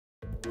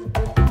Hello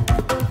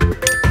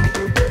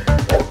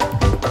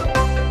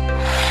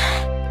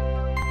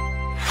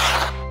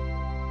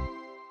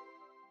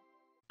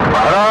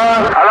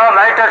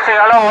light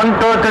testing hello 1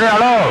 2 3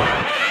 hello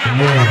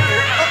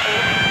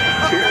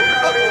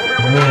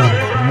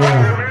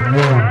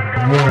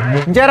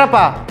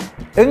ஜெரப்பா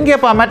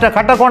எங்கேப்பா மற்ற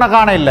கட்டக்கோண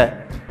காண இல்லை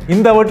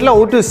இந்த வீட்டில்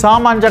விட்டு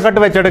சாமான்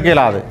கட்டு வச்சு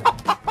எடுக்கலாது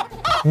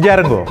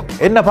இங்கோ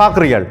என்ன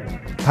பார்க்குறீர்கள்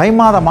தை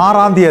மாதம்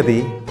 6ஆம் தேதி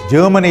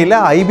ஜெர்மனியில்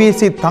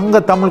IBC தங்க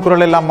தமிழ்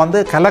குரல் எல்லாம் வந்து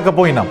கலக்க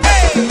போயினோம்.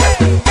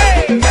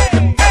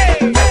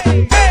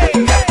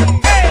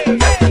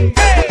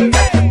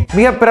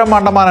 மிக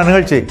பிரமாண்டமான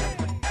நிகழ்ச்சி.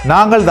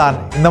 நாங்கள் தான்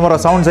இந்த முறை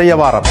சவுண்ட் செய்ய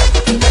வாரம்.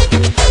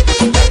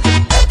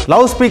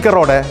 லவுட்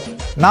ஸ்பீக்கரோட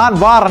நான்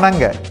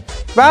வாரனங்க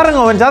பாருங்க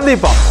அவன்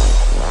சந்திப்பான்.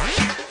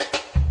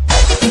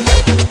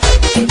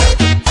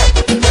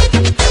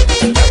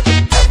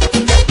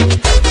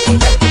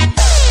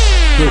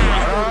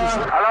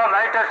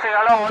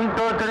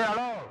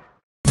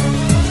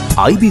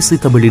 IBC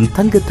தமிழின்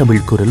தங்க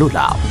தமிழ்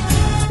குரலுலா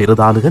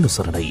பிரதான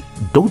அனுசரணை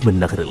டோர்மன்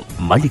நகரில்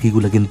மளிகை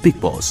உலகின் big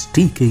pass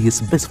TKS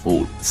best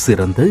food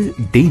சிறந்த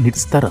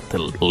டேனிட்ஸ்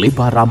தரத்தில்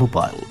லிபாரா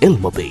mobile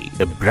எல்மொபி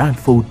brand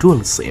four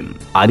twelve sim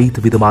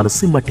அனைத்து விதமான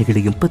சிம்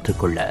அட்டைகளையும்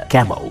பெற்றுக்கொள்ள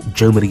கேமோ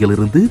ஜெர்மனியில்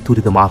இருந்து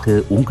துரிதமாக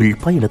உங்கள்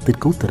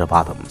பயணத்திற்கு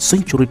உத்தரவாதம்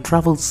செஞ்சுரி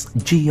டிராவல்ஸ்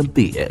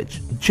GMBH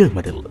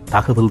ஜெர்மனில்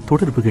தகவல்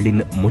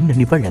தொடர்புகளின்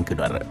முன்னணி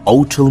வழங்குனர்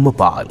அவுட்டல்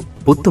மொபைல்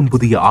புத்தம்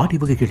புதிய ஆடி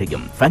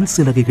வகைகளையும்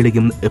ஃபேன்சி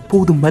நகைகளையும்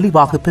எப்போதும்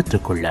மலிவாக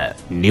பெற்றுக்கொள்ள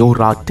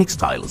நியோரா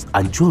டெக்ஸ்டைல்ஸ்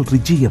அண்ட் ஜுவல்லரி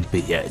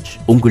GMBH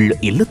உங்கள்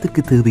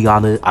இல்லத்துக்கு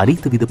தேவையான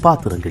அனைத்து வித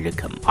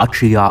பாத்திரங்களுக்கும்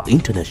அக்ஷயா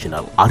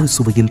இன்டர்நேஷனல்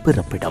அறுசுவையின்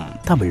பிறப்பிடம்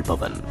தமிழ்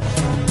பவன்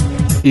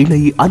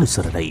இணை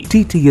அனுசரணை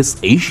TTS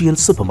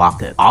Asian super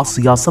market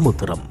Asia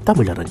சமுத்திரம்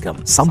தமிழரங்கம்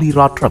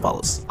Sameera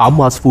travels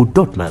அம்மாஸ் food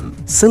டோட்மன்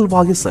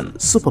செல்வாயசன்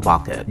super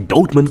market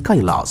டோட்மன்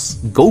Kailash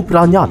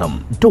cobra ஞானம்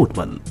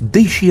டோட்மன்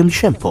தேசியம்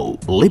ஷெம்போ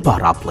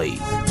லிபாரா பிளே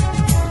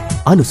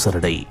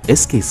அனுசரணை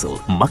எஸ்கேசல்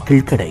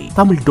மக்கள் கடை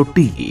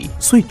தமிழ்.de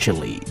ஸ்வீட்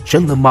சில்லி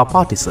செல்லம்மா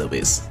party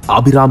service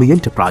Abirami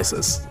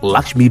enterprises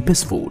Lakshmi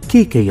best food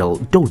KKL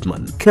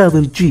டோட்மன்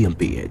Kevin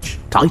GMBH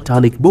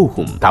Titanic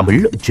போகும் தமிழ்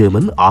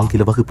ஜெர்மன்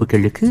ஆங்கில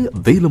வகுப்புகளுக்கு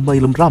வேலும்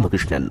மயிலும்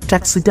Ramakrishnan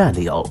taxi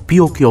Daniel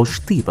பியோகியோ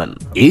Steven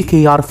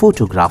AKR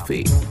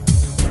photography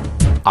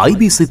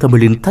IBC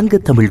தமிழின்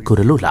தங்க தமிழ்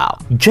குரலுலா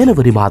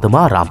ஜனவரி மாதம்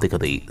 6ஆம்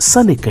தேதி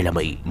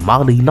சனிக்கிழமை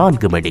மாலை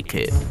 4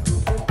 மணிக்கு